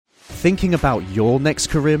thinking about your next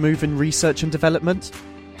career move in research and development?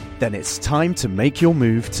 Then it's time to make your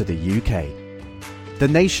move to the UK. The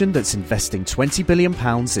nation that's investing £20 billion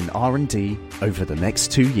in R&D over the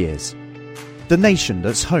next 2 years. The nation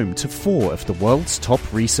that's home to 4 of the world's top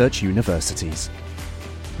research universities.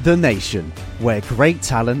 The nation where great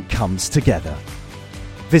talent comes together.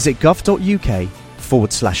 Visit gov.uk/great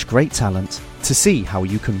talent to see how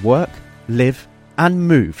you can work, live and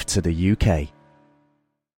move to the UK.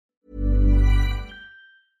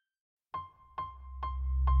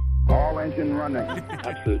 All engine running.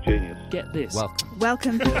 Absolute genius. Get this.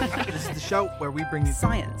 Welcome. This is the show where we bring you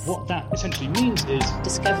Science. What that essentially means is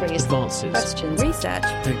discoveries, advances, Questions. Research.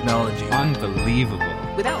 technology.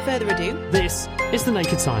 Unbelievable. Without further ado, this is The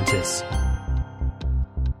Naked Scientists.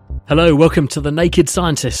 Hello, welcome to The Naked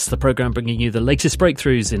Scientists, the programme bringing you the latest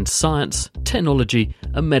breakthroughs in science, technology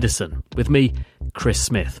and medicine, with me, Chris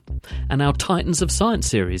Smith. And our Titans of Science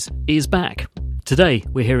series is back. Today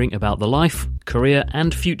we're hearing about the life, career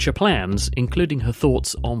and future plans, including her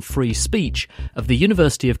thoughts on free speech, of the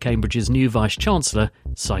University of Cambridge's new Vice-Chancellor,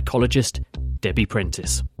 psychologist Debbie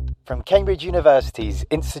Prentice. From Cambridge University's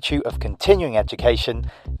Institute of Continuing Education,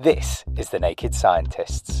 this is The Naked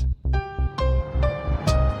Scientists.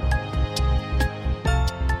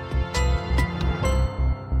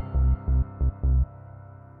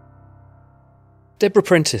 Deborah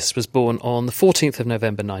Prentice was born on the 14th of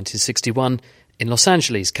November 1961 in Los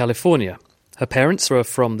Angeles, California. Her parents were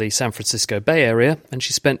from the San Francisco Bay Area, and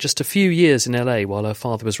she spent just a few years in LA while her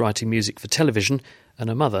father was writing music for television and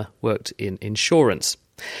her mother worked in insurance.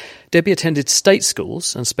 Debbie attended state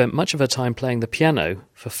schools and spent much of her time playing the piano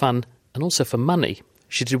for fun and also for money.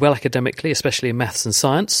 She did well academically, especially in maths and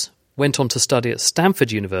science, went on to study at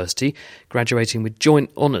Stanford University, graduating with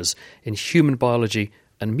joint honours in human biology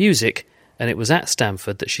and music, and it was at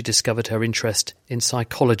Stanford that she discovered her interest in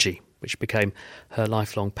psychology, which became her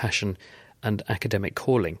lifelong passion and academic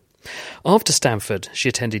calling. After Stanford, she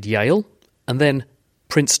attended Yale and then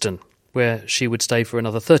Princeton, where she would stay for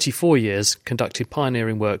another 34 years, conducting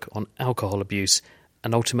pioneering work on alcohol abuse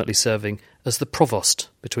and ultimately serving as the provost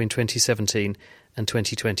between 2017 and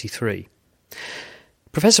 2023.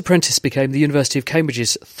 Professor Prentice became the University of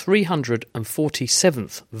Cambridge's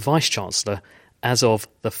 347th Vice-Chancellor as of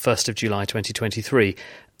the 1st of July 2023,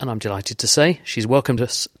 and I'm delighted to say she's welcomed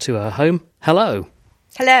us to her home. Hello.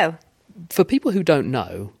 Hello. For people who don't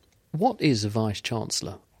know, what is a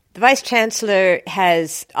Vice-Chancellor? The Vice-Chancellor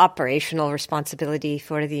has operational responsibility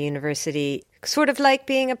for the university, sort of like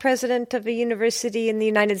being a president of a university in the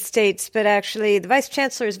United States, but actually the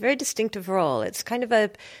Vice-Chancellor is a very distinctive role. It's kind of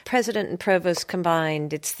a president and provost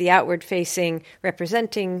combined. It's the outward-facing,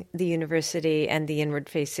 representing the university, and the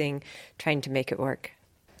inward-facing, trying to make it work.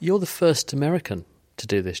 You're the first American to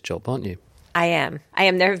do this job, aren't you? I am.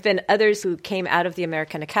 There have been others who came out of the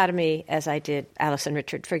American Academy, as I did, Alison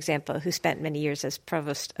Richard, for example, who spent many years as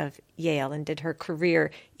provost of Yale and did her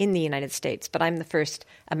career in the United States. But I'm the first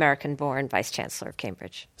American-born Vice-Chancellor of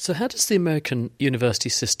Cambridge. So how does the American university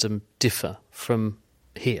system differ from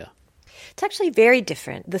here? It's actually very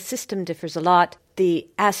different. The system differs a lot. The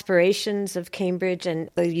aspirations of Cambridge and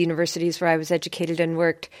the universities where I was educated and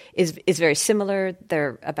worked is very similar.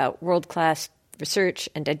 They're about world-class research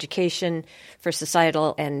and education for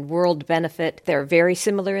societal and world benefit. They're very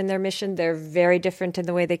similar in their mission. They're very different in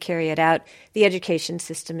the way they carry it out. The education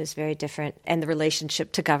system is very different, and the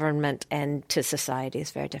relationship to government and to society is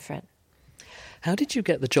very different. How did you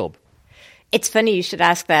get the job? It's funny you should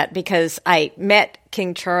ask that, because I met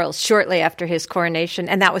King Charles shortly after his coronation,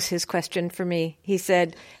 and that was his question for me. He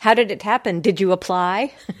said, "How did it happen? Did you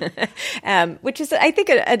apply?" Which is, I think,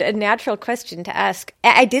 a natural question to ask.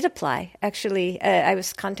 I did apply, actually. I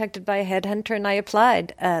was contacted by a headhunter, and I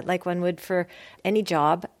applied like one would for any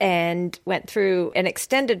job, and went through an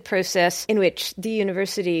extended process in which the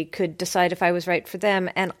university could decide if I was right for them,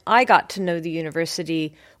 and I got to know the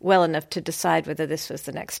university well enough to decide whether this was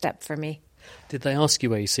the next step for me. Did they ask you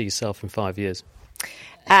where you see yourself in 5 years?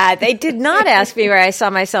 They did not ask me where I saw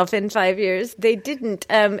myself in 5 years. They didn't.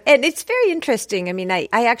 And it's very interesting.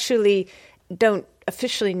 I actually don't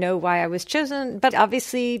officially know why I was chosen, but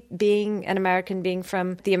obviously being an American, being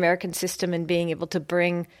from the American system and being able to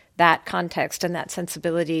bring that context and that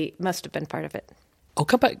sensibility must have been part of it. I'll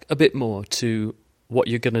come back a bit more to what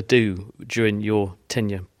you're going to do during your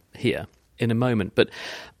tenure here in a moment, but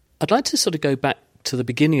I'd like to sort of go back to the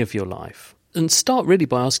beginning of your life and start really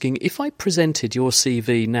by asking, if I presented your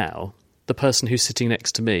CV now, the person who's sitting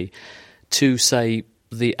next to me, to, say,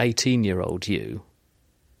 the 18-year-old you,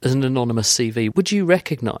 as an anonymous CV, would you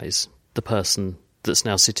recognise the person that's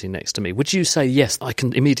now sitting next to me? Would you say, yes, I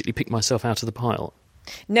can immediately pick myself out of the pile?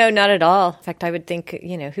 No, not at all. In fact, I would think,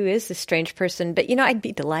 who is this strange person? But, I'd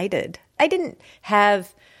be delighted. I didn't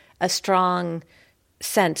have a strong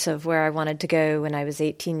sense of where I wanted to go when I was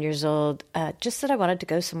 18 years old, just that I wanted to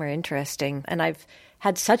go somewhere interesting. And I've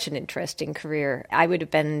had such an interesting career. I would have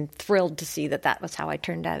been thrilled to see that was how I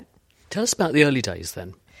turned out. Tell us about the early days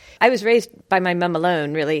then. I was raised by my mum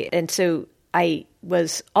alone, really. And so I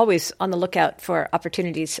was always on the lookout for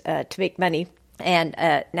opportunities to make money. And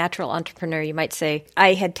a natural entrepreneur, you might say.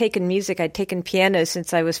 I had taken music, I'd taken piano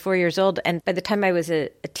since I was 4 years old. And by the time I was a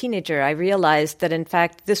teenager, I realized that, in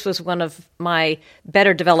fact, this was one of my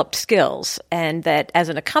better developed skills. And that as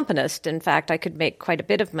an accompanist, in fact, I could make quite a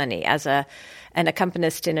bit of money as an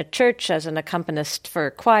accompanist in a church, as an accompanist for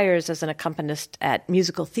choirs, as an accompanist at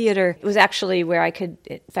musical theater. It was actually where I could,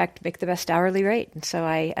 in fact, make the best hourly rate. And so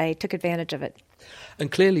I took advantage of it.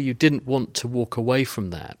 And clearly you didn't want to walk away from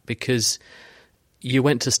that because you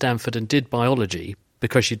went to Stanford and did biology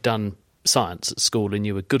because you'd done science at school and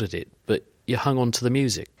you were good at it, but you hung on to the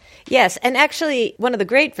music. Yes, and actually one of the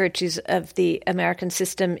great virtues of the American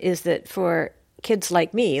system is that for kids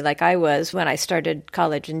like me, like I was when I started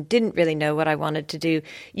college and didn't really know what I wanted to do,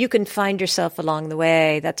 you can find yourself along the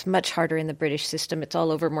way. That's much harder in the British system. It's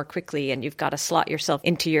all over more quickly and you've got to slot yourself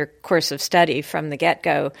into your course of study from the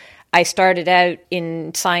get-go. I started out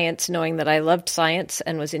in science knowing that I loved science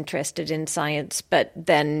and was interested in science, but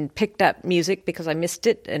then picked up music because I missed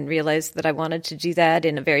it and realized that I wanted to do that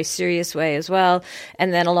in a very serious way as well.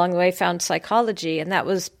 And then along the way found psychology, and that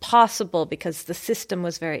was possible because the system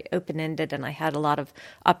was very open-ended and I had a lot of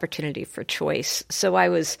opportunity for choice. So I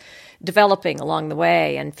was developing along the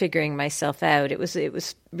way and figuring myself out. It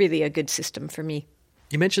was really a good system for me.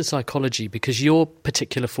 You mentioned psychology because your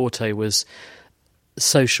particular forte was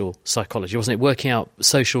social psychology, wasn't it? Working out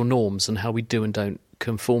social norms and how we do and don't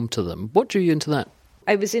conform to them. What drew you into that?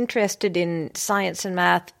 I was interested in science and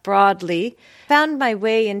math broadly, found my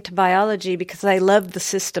way into biology because I loved the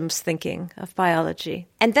systems thinking of biology.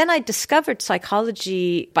 And then I discovered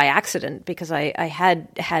psychology by accident because I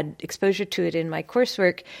had exposure to it in my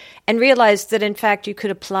coursework and realized that, in fact, you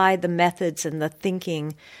could apply the methods and the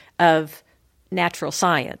thinking of natural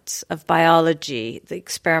science, of biology, the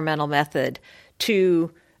experimental method,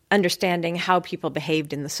 to understanding how people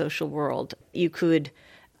behaved in the social world. You could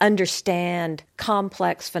understand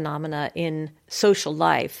complex phenomena in social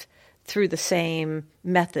life through the same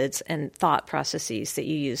methods and thought processes that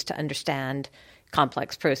you use to understand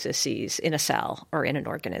complex processes in a cell or in an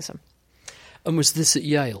organism. And was this at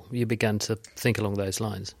Yale you began to think along those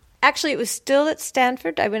lines? Actually, it was still at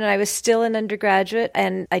Stanford. I was still an undergraduate,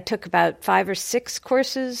 and I took about 5 or 6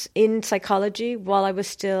 courses in psychology while I was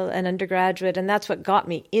still an undergraduate, and that's what got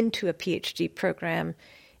me into a PhD program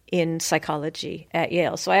in psychology at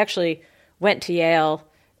Yale. So I actually went to Yale,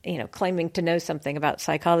 claiming to know something about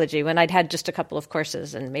psychology when I'd had just a couple of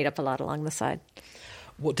courses and made up a lot along the side.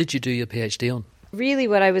 What did you do your PhD on? Really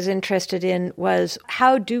what I was interested in was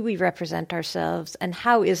how do we represent ourselves and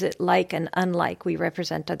how is it like and unlike we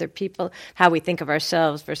represent other people, how we think of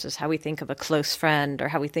ourselves versus how we think of a close friend or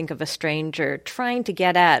how we think of a stranger, trying to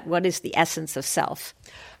get at what is the essence of self.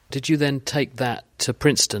 Did you then take that to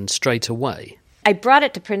Princeton straight away? I brought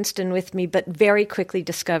it to Princeton with me, but very quickly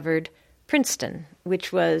discovered Princeton,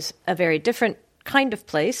 which was a very different kind of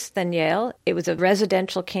place than Yale. It was a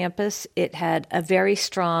residential campus. It had a very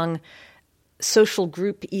strong social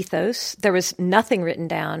group ethos. There was nothing written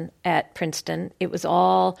down at Princeton. It was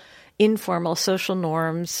all informal social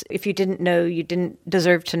norms. If you didn't know, you didn't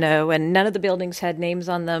deserve to know. And none of the buildings had names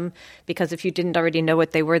on them because if you didn't already know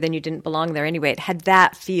what they were, then you didn't belong there anyway. It had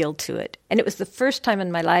that feel to it. And it was the first time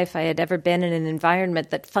in my life I had ever been in an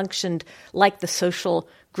environment that functioned like the social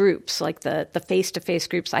groups, like the face-to-face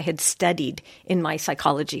groups I had studied in my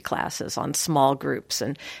psychology classes on small groups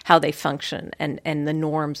and how they function and the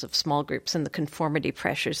norms of small groups and the conformity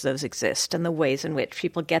pressures those exist and the ways in which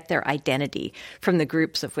people get their identity from the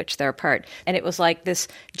groups of which they're a part. And it was like this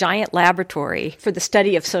giant laboratory for the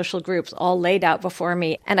study of social groups all laid out before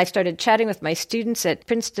me. And I started chatting with my students at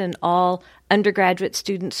Princeton. All undergraduate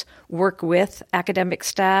students work with academic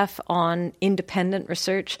staff on independent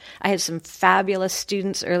research. I had some fabulous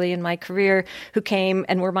students early in my career who came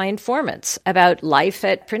and were my informants about life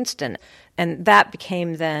at Princeton. And that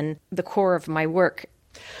became then the core of my work.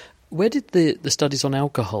 Where did the studies on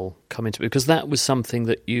alcohol come into it? Because that was something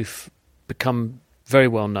that you've become very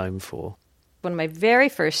well known for. One of my very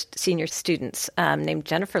first senior students, named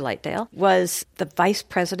Jennifer Lightdale, was the vice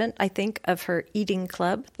president, I think, of her eating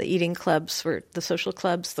club. The eating clubs were the social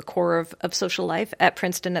clubs, the core of social life at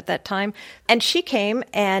Princeton at that time. And she came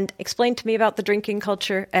and explained to me about the drinking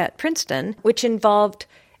culture at Princeton, which involved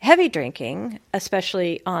Heavy drinking,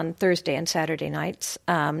 especially on Thursday and Saturday nights,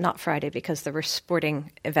 not Friday because there were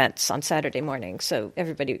sporting events on Saturday morning, so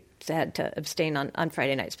everybody had to abstain on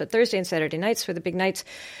Friday nights. But Thursday and Saturday nights were the big nights.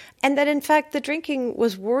 And that, in fact, the drinking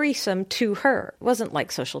was worrisome to her. It wasn't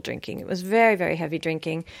like social drinking. It was very, very heavy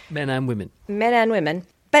drinking. Men and women. Men and women.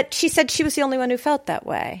 But she said she was the only one who felt that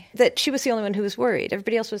way, that she was the only one who was worried.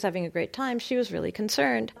 Everybody else was having a great time. She was really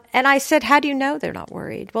concerned. And I said, how do you know they're not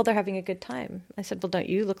worried? Well, they're having a good time. I said, well, don't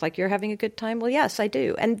you look like you're having a good time? Well, yes, I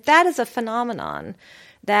do. And that is a phenomenon,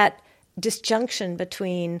 that disjunction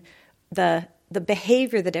between the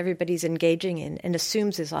behavior that everybody's engaging in and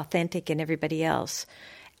assumes is authentic in everybody else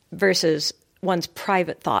versus one's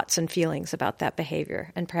private thoughts and feelings about that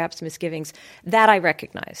behavior and perhaps misgivings. That I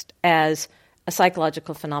recognized as a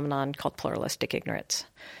psychological phenomenon called pluralistic ignorance.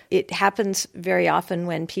 It happens very often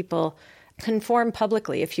when people conform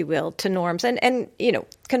publicly, if you will, to norms and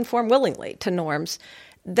conform willingly to norms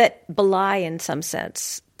that belie, in some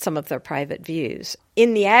sense, some of their private views.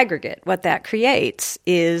 In the aggregate, what that creates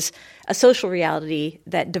is a social reality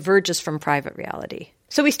that diverges from private reality.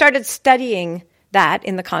 So we started studying that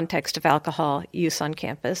in the context of alcohol use on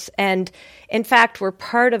campus. And in fact, we're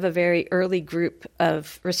part of a very early group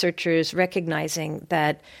of researchers recognizing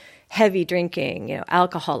that heavy drinking,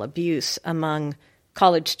 alcohol abuse among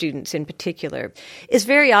college students in particular, is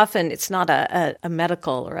very often, it's not a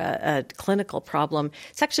medical or a clinical problem,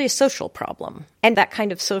 it's actually a social problem. And that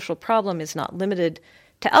kind of social problem is not limited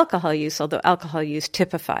to alcohol use, although alcohol use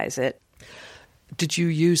typifies it. Did you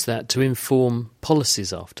use that to inform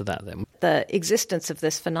policies after that then? The existence of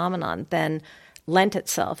this phenomenon then lent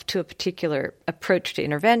itself to a particular approach to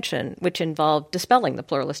intervention, which involved dispelling the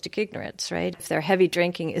pluralistic ignorance, right? If their heavy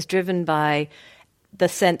drinking is driven by the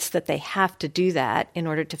sense that they have to do that in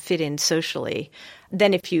order to fit in socially,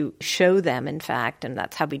 then if you show them, in fact, and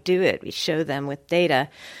that's how we do it, we show them with data,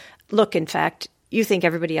 look, in fact, you think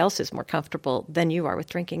everybody else is more comfortable than you are with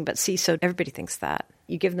drinking, but see, so everybody thinks that.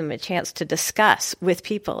 You give them a chance to discuss with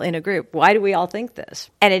people in a group, why do we all think this?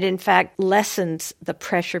 And it, in fact, lessens the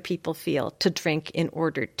pressure people feel to drink in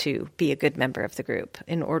order to be a good member of the group,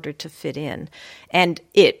 in order to fit in. And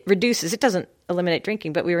it reduces, it doesn't eliminate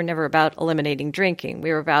drinking, but we were never about eliminating drinking.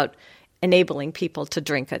 We were about enabling people to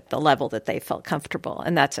drink at the level that they felt comfortable.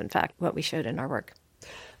 And that's, in fact, what we showed in our work.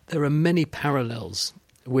 There are many parallels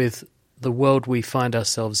with the world we find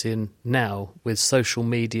ourselves in now with social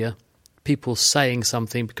media, people saying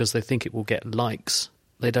something because they think it will get likes.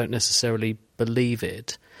 They don't necessarily believe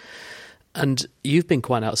it. And you've been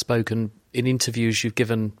quite outspoken in interviews you've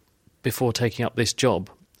given before taking up this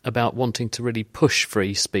job about wanting to really push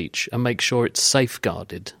free speech and make sure it's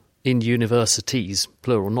safeguarded in universities,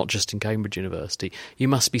 plural, not just in Cambridge University. You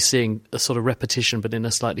must be seeing a sort of repetition, but in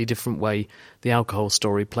a slightly different way, the alcohol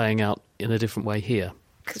story playing out in a different way here.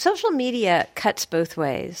 Social media cuts both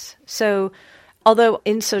ways. So although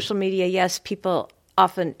in social media, yes, people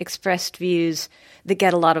often expressed views that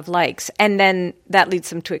get a lot of likes, and then that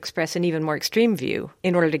leads them to express an even more extreme view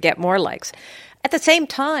in order to get more likes. At the same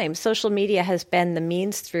time, social media has been the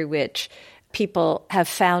means through which people have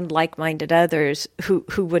found like-minded others who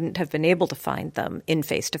wouldn't have been able to find them in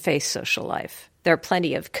face-to-face social life. There are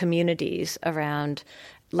plenty of communities around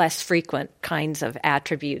less frequent kinds of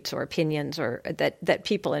attributes or opinions, or that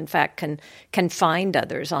people, in fact, can find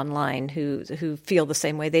others online who feel the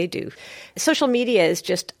same way they do. Social media is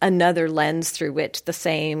just another lens through which the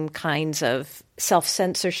same kinds of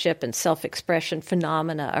self-censorship and self-expression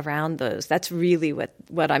phenomena around those. That's really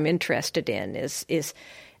what I'm interested in, is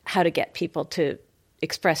how to get people to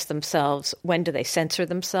express themselves. When do they censor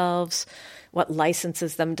themselves? What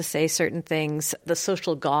licenses them to say certain things, the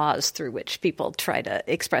social gauze through which people try to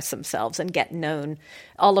express themselves and get known,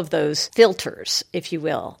 all of those filters, if you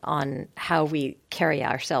will, on how we carry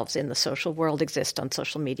ourselves in the social world exist on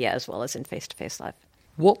social media as well as in face-to-face life.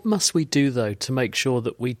 What must we do, though, to make sure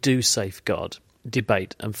that we do safeguard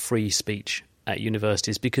debate and free speech at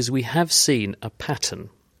universities? Because we have seen a pattern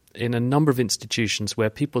in a number of institutions where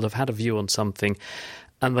people have had a view on something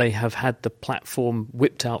and they have had the platform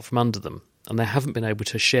whipped out from under them, and they haven't been able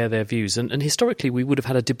to share their views. And historically, we would have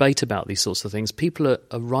had a debate about these sorts of things. People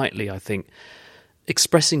are rightly, I think,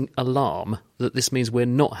 expressing alarm that this means we're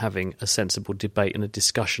not having a sensible debate and a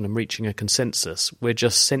discussion and reaching a consensus. We're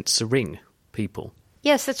just censoring people.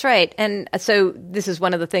 Yes, that's right. And so this is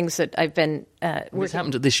one of the things that I've been It's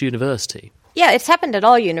happened at this university. Yeah, it's happened at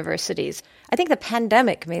all universities. I think the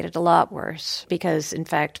pandemic made it a lot worse because, in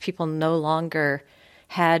fact, people no longer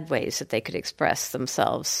had ways that they could express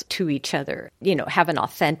themselves to each other, have an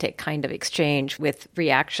authentic kind of exchange with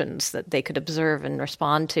reactions that they could observe and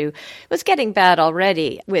respond to. It was getting bad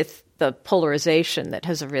already with the polarization that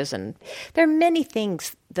has arisen. There are many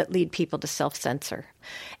things that lead people to self-censor.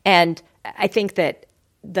 And I think that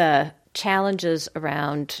the challenges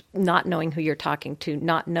around not knowing who you're talking to,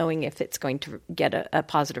 not knowing if it's going to get a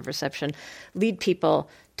positive reception, lead people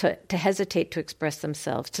to hesitate to express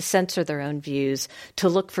themselves, to censor their own views, to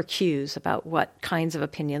look for cues about what kinds of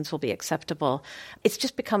opinions will be acceptable. It's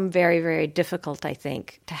just become very, very difficult, I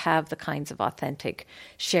think, to have the kinds of authentic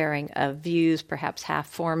sharing of views, perhaps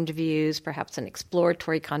half-formed views, perhaps an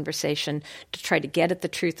exploratory conversation to try to get at the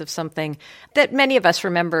truth of something that many of us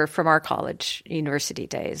remember from our college, university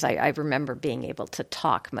days. I remember being able to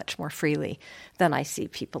talk much more freely than I see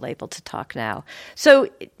people able to talk now. So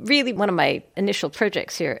really one of my initial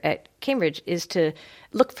projects here at Cambridge is to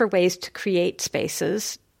look for ways to create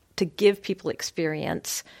spaces to give people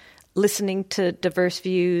experience, listening to diverse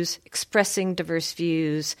views, expressing diverse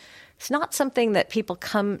views. It's not something that people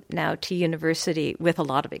come now to university with a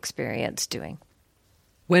lot of experience doing.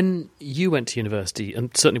 When you went to university,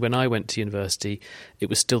 and certainly when I went to university, it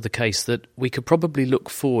was still the case that we could probably look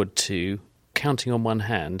forward to, counting on one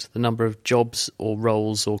hand, the number of jobs or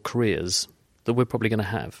roles or careers that we're probably going to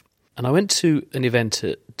have. And I went to an event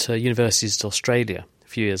at Universities Australia a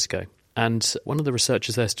few years ago, and one of the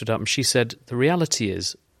researchers there stood up and she said, the reality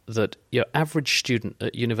is that your average student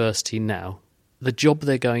at university now, the job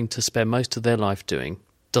they're going to spend most of their life doing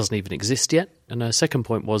doesn't even exist yet. And her second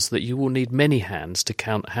point was that you will need many hands to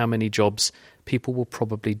count how many jobs people will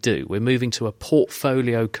probably do. We're moving to a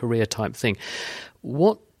portfolio career type thing.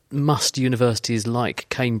 What must universities like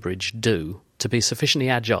Cambridge do to be sufficiently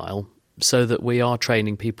agile so that we are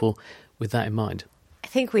training people with that in mind? I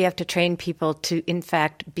think we have to train people to, in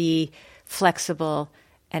fact, be flexible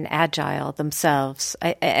and agile themselves.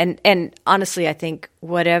 And honestly, I think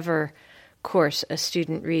whatever course a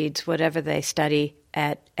student reads, whatever they study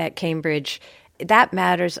at Cambridge, that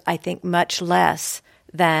matters, I think, much less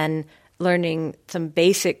than learning some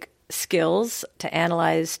basic skills to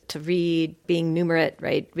analyze, to read, being numerate,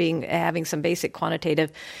 right? Having some basic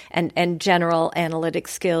quantitative and general analytic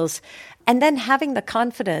skills, and then having the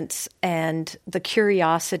confidence and the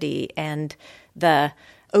curiosity and the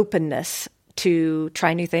openness to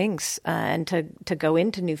try new things and to go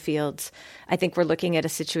into new fields. I think we're looking at a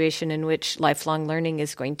situation in which lifelong learning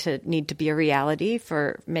is going to need to be a reality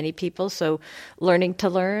for many people. So learning to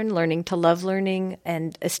learn, learning to love learning,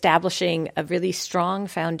 and establishing a really strong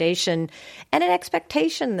foundation and an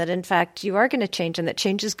expectation that, in fact, you are going to change and that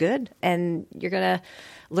change is good and you're going to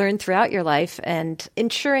learn throughout your life, and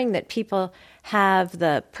ensuring that people have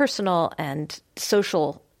the personal and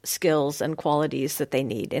social skills and qualities that they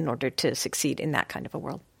need in order to succeed in that kind of a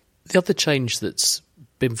world. The other change that's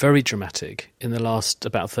been very dramatic in the last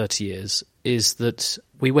about 30 years is that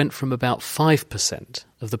we went from about 5%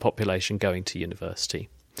 of the population going to university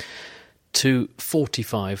to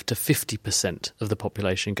 45 to 50% of the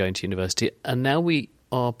population going to university. And now we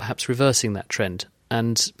are perhaps reversing that trend.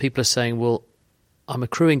 And people are saying, well, I'm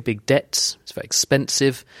accruing big debts, it's very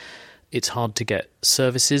expensive, it's hard to get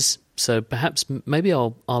services, so perhaps maybe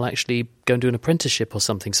I'll actually go and do an apprenticeship or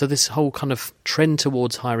something. So this whole kind of trend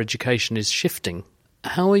towards higher education is shifting.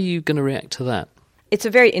 How are you going to react to that? It's a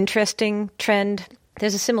very interesting trend.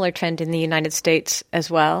 There's a similar trend in the United States as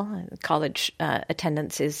well. College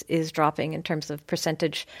attendance is dropping in terms of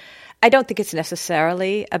percentage. I don't think it's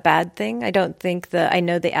necessarily a bad thing. I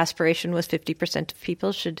know the aspiration was 50% of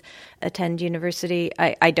people should attend university.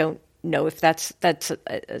 I don't know if that's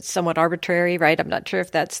somewhat arbitrary, right? I'm not sure if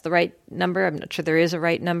that's the right number. I'm not sure there is a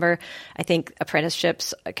right number. I think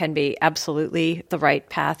apprenticeships can be absolutely the right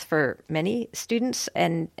path for many students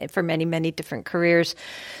and for many, many different careers.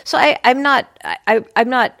 So I'm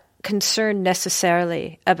not concerned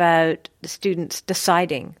necessarily about the students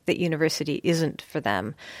deciding that university isn't for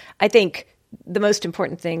them. I think the most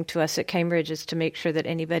important thing to us at Cambridge is to make sure that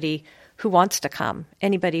anybody who wants to come,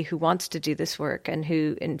 anybody who wants to do this work and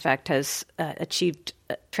who, in fact, has achieved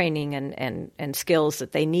training and skills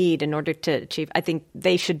that they need in order to achieve, I think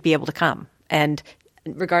they should be able to come, and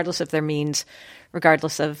regardless of their means,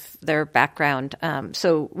 regardless of their background.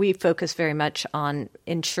 So we focus very much on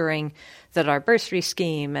ensuring that our bursary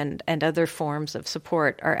scheme and other forms of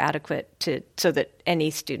support are adequate so that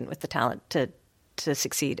any student with the talent to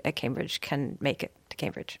succeed at Cambridge can make it to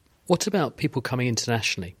Cambridge. What about people coming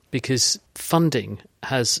internationally? Because funding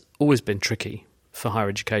has always been tricky for higher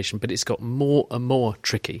education, but it's got more and more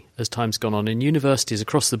tricky as time's gone on. And universities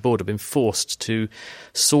across the board have been forced to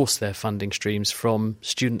source their funding streams from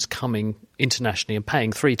students coming internationally and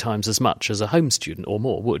paying 3 times as much as a home student or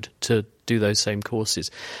more would to do those same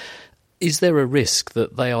courses. Is there a risk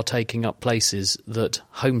that they are taking up places that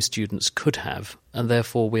home students could have, and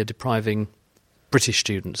therefore we're depriving British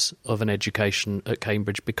students of an education at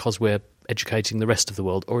Cambridge because we're educating the rest of the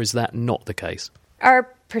world, or is that not the case? Our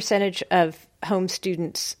percentage of home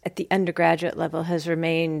students at the undergraduate level has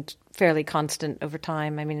remained fairly constant over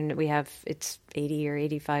time. I mean, it's 80 or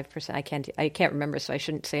 85%. I can't remember, so I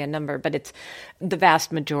shouldn't say a number, but it's the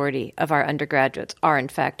vast majority of our undergraduates are in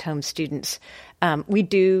fact home students. We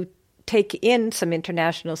do take in some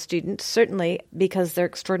international students, certainly because they're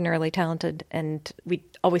extraordinarily talented, and we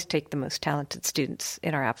always take the most talented students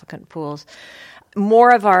in our applicant pools. More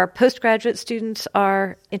of our postgraduate students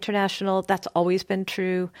are international. That's always been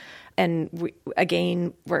true. And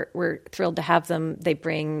we're thrilled to have them. They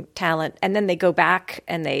bring talent, and then they go back,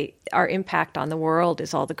 and our impact on the world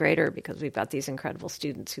is all the greater because we've got these incredible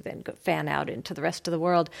students who then fan out into the rest of the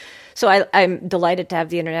world. So I'm delighted to have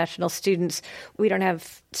the international students. We don't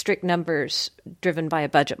have strict numbers driven by a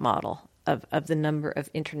budget model of the number of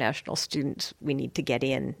international students we need to get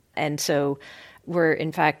in. And so we're,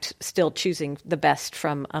 in fact, still choosing the best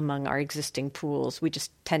from among our existing pools. We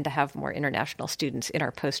just tend to have more international students in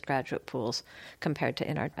our postgraduate pools compared to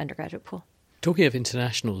in our undergraduate pool. Talking of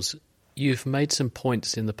internationals, you've made some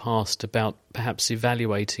points in the past about perhaps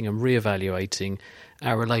evaluating and reevaluating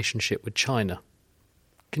our relationship with China.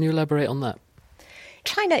 Can you elaborate on that?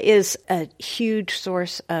 China is a huge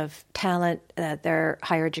source of talent. Their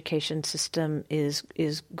higher education system is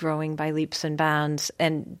growing by leaps and bounds,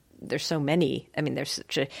 and there's so many. I mean, there's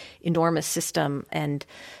such an enormous system and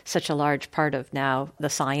such a large part of now the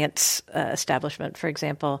science establishment, for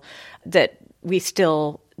example, that we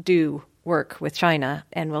still do work with China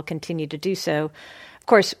and will continue to do so. Of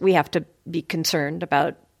course, we have to be concerned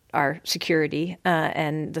about our security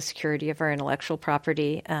and the security of our intellectual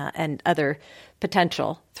property and other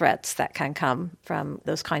potential threats that can come from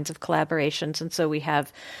those kinds of collaborations. And so we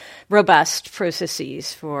have robust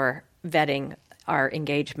processes for vetting our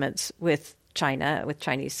engagements with China, with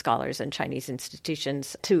Chinese scholars and Chinese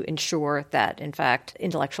institutions to ensure that, in fact,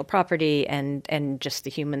 intellectual property and just the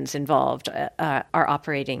humans involved are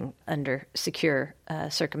operating under secure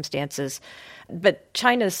circumstances. But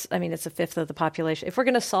China's, it's a fifth of the population. If we're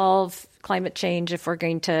going to solve climate change, if we're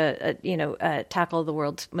going to, tackle the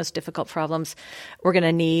world's most difficult problems, we're going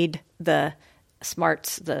to need the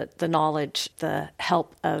smarts, the knowledge, the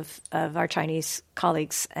help of our Chinese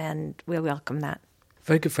colleagues, and we welcome that. A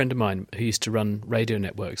very good friend of mine who used to run radio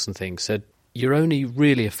networks and things said, you're only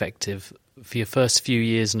really effective for your first few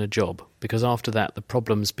years in a job because after that the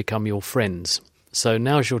problems become your friends. So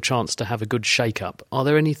now's your chance to have a good shake-up. Are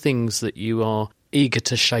there any things that you are eager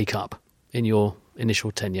to shake up in your initial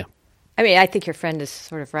tenure? I think your friend is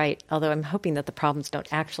sort of right, although I'm hoping that the problems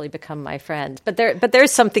don't actually become my friends. But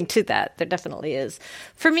there's something to that. There definitely is.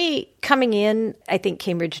 For me, coming in, I think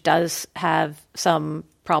Cambridge does have some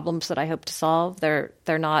problems that I hope to solve. They're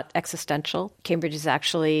not existential. Cambridge is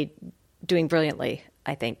actually doing brilliantly,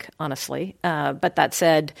 I think, honestly. But that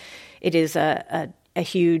said, it is a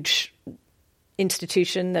huge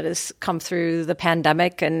institution that has come through the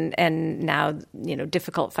pandemic and now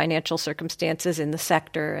difficult financial circumstances in the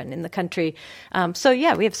sector and in the country. So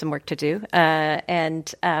we have some work to do,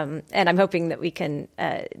 and I'm hoping that we can.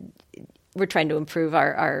 We're trying to improve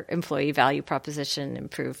our employee value proposition,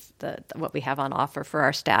 improve what we have on offer for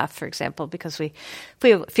our staff, for example, because we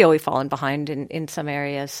feel we've fallen behind in some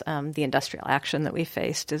areas. The industrial action that we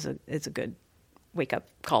faced is a good wake up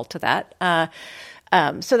call to that.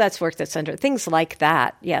 So that's work that's under things like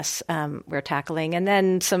that. Yes, we're tackling, and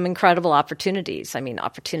then some incredible opportunities.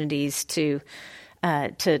 Opportunities to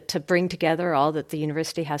bring together all that the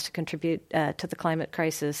university has to contribute to the climate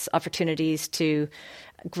crisis. Opportunities to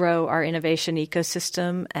grow our innovation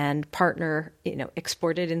ecosystem and partner,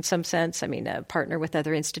 export it in some sense. Partner with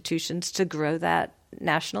other institutions to grow that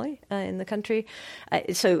nationally in the country.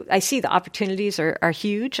 So I see the opportunities are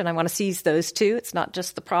huge, and I want to seize those too. It's not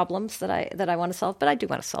just the problems that I want to solve, but I do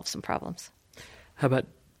want to solve some problems. How about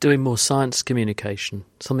doing more science communication,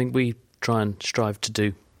 something we try and strive to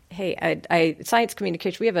do? Hey, science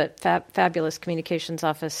communication, we have a fabulous communications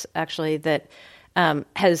office, actually, that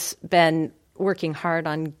has been working hard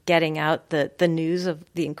on getting out the news of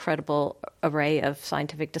the incredible array of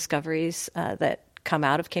scientific discoveries that come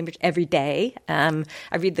out of Cambridge every day. I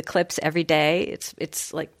read the clips every day.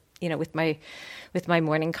 It's like with my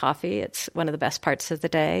morning coffee. It's one of the best parts of the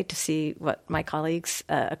day to see what my colleagues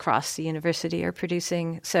across the university are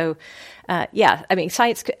producing. So,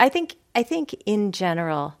 science. I think in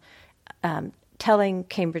general, telling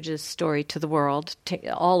Cambridge's story to the world,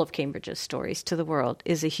 all of Cambridge's stories to the world,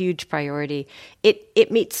 is a huge priority.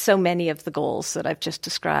 It meets so many of the goals that I've just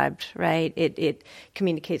described, right? It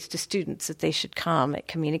communicates to students that they should come. It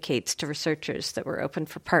communicates to researchers that we're open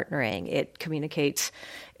for partnering. It communicates,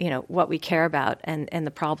 what we care about and the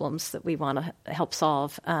problems that we want to help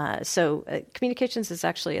solve. So communications is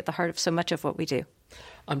actually at the heart of so much of what we do.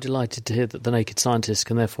 I'm delighted to hear that the Naked Scientist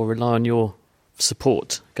can therefore rely on your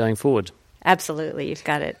support going forward. Absolutely, you've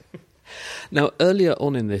got it. Now, earlier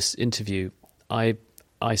on in this interview, I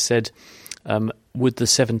said, would the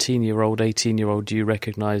 17-year-old, 18-year-old you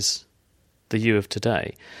recognise the you of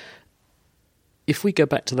today? If we go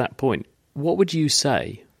back to that point, what would you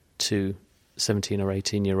say to 17 or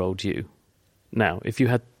 18-year-old you now? If you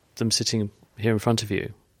had them sitting here in front of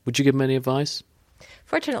you, would you give them any advice?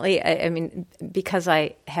 Fortunately, I mean, because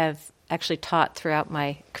I have actually taught throughout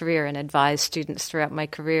my career and advised students throughout my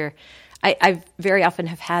career, I very often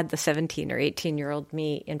have had the 17 or 18-year-old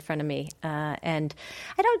me in front of me, and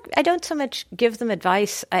I don't so much give them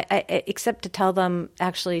advice, except to tell them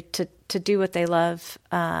actually to do what they love.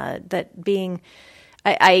 I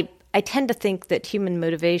tend to think that human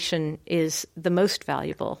motivation is the most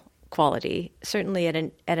valuable quality, certainly at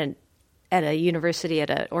a university, at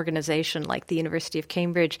an organization like the University of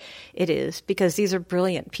Cambridge, it is, because these are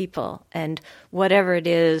brilliant people, and whatever it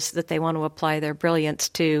is that they want to apply their brilliance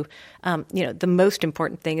to, the most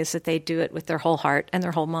important thing is that they do it with their whole heart and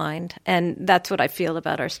their whole mind. And that's what I feel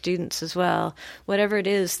about our students as well. Whatever it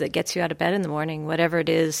is that gets you out of bed in the morning, whatever it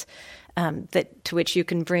is that to which you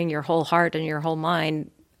can bring your whole heart and your whole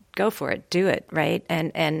mind, go for it, do it, right?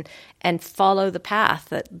 And follow the path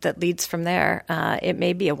that leads from there. It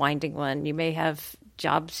may be a winding one. You may have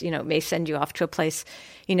jobs, it may send you off to a place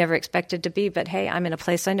you never expected to be, but hey, I'm in a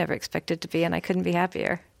place I never expected to be, and I couldn't be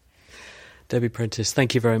happier. Debbie Prentice,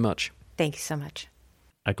 thank you very much. Thank you so much.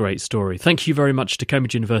 A great story. Thank you very much to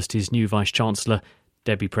Cambridge University's new Vice-Chancellor,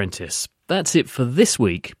 Debbie Prentice. That's it for this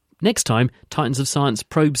week. Next time, Titans of Science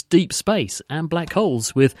probes deep space and black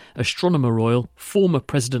holes with Astronomer Royal, former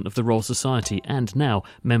President of the Royal Society and now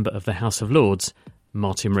Member of the House of Lords,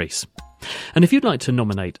 Martin Rees. And if you'd like to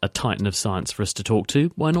nominate a Titan of Science for us to talk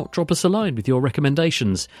to, why not drop us a line with your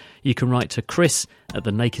recommendations? You can write to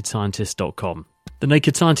chris@thenakedscientist.com. The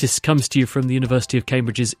Naked Scientist comes to you from the University of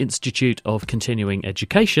Cambridge's Institute of Continuing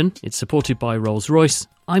Education. It's supported by Rolls-Royce.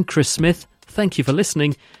 I'm Chris Smith. Thank you for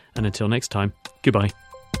listening, and until next time, goodbye.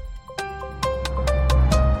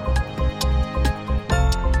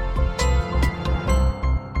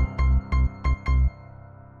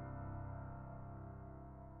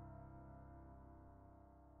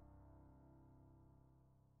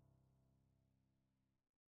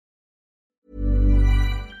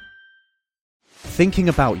 Thinking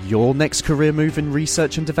about your next career move in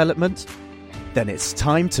research and development? Then it's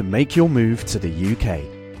time to make your move to the UK.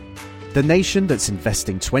 The nation that's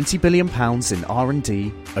investing £20 billion in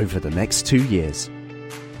R&D over the next 2 years.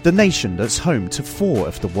 The nation that's home to 4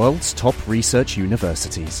 of the world's top research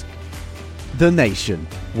universities. The nation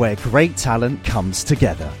where great talent comes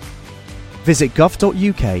together. Visit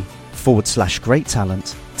gov.uk/great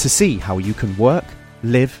talent to see how you can work,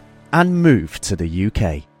 live and move to the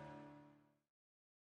UK.